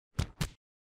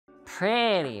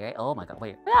pretty, right? Oh my god,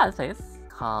 wait. Yeah, this place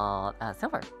called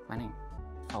Silver. My name.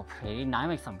 So pretty. Now I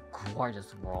make some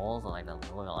gorgeous rolls. Like the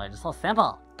like just so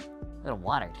simple. A little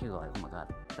water too. Like oh my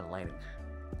god, the lighting.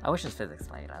 I wish it's physics,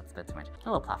 like that's a bit too much. A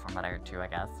little platform better too, I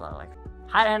guess. So like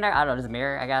hide in there. I don't know. There's a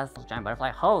mirror, I guess. Giant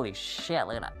butterfly. Holy shit!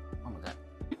 Look at that. Oh my god.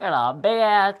 Got a big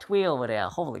ass wheel over there.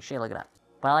 Holy shit! Look at that.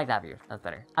 But I like that view. That's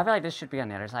better. I feel like this should be on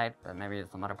the other side, but maybe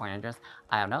it's some other point of interest.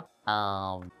 I don't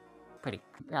know. Pretty.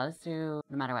 Yeah, let's do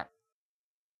no matter what.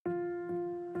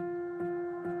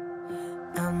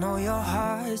 I know your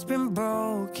heart's been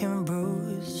broken,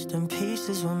 bruised, and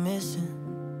pieces were missing.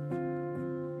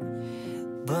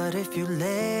 But if you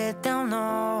let down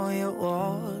all your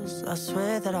walls, I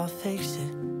swear that I'll fix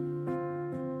it.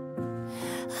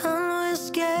 I know you're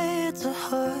scared to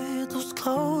hurt those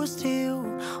close to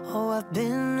you. Oh, I've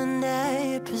been in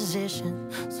that position.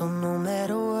 So no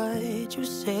matter what you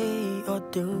say or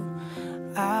do,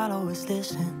 I'll always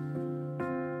listen.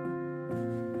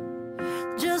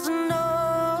 Just know,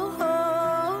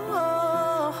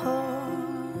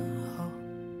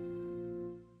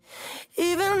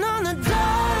 even on the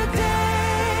dark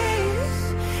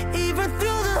days, even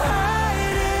through the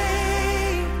heartache,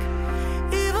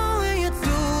 even when you're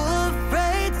too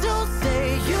afraid to say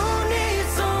you need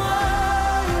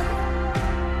someone,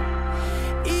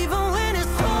 even when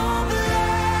it's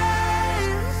hopeless,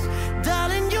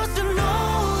 darling, you should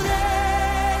know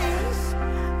this.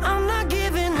 I'm not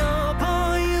giving up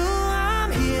on you.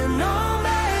 I'm here no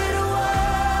matter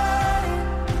what.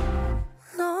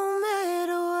 No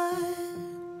matter what.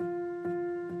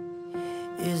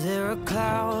 Is there a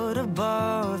cloud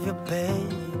above your bed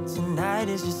tonight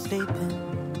as you're sleeping?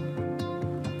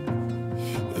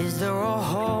 Is there a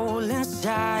hole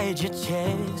inside your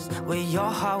chest where your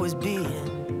heart was beating?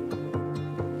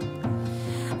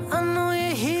 I know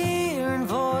you're hearing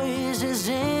voices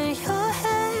in your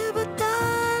head, but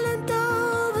darling,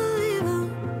 don't believe them.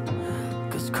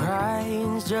 'Cause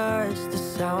crying's just the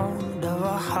sound of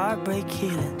a heartbreak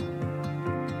healing.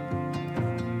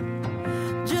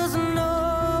 Just know,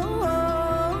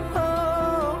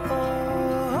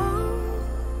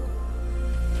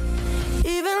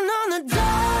 even on the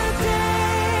dark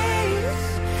days,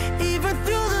 even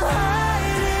through the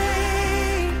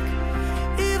heartache,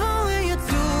 even when you're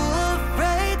too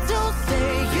afraid to say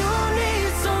you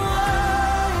need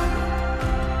someone,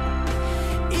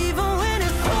 even when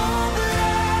it's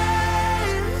hopeless,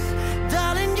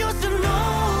 darling, you should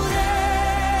know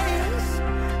this.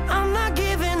 I'm not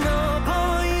giving up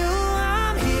on you.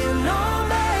 I'm here no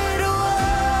matter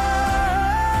what.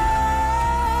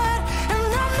 And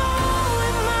I know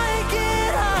it might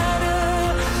get harder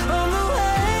on the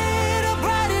way to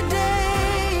brighter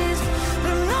days,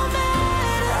 but no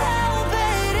matter how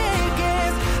bad it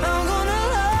gets, I'm gonna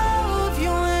love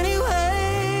you anyway.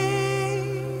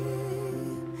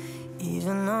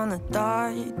 Even on the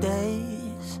dark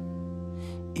days,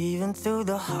 even through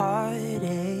the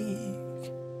heartache,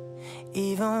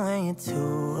 even when you're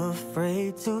too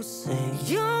afraid to say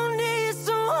you need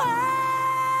someone,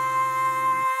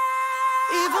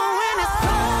 even when it's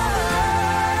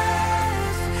hopeless,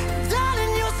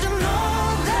 darling, you should know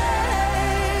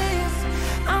this.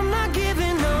 I'm not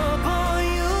giving up on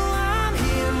you. I'm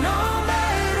here no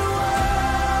matter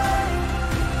what.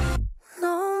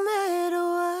 No matter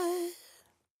what.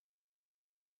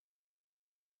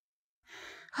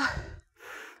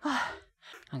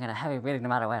 I got a heavy breathing no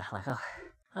matter what. Like,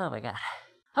 oh my god.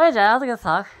 Alright, Jay, that was a good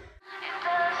song.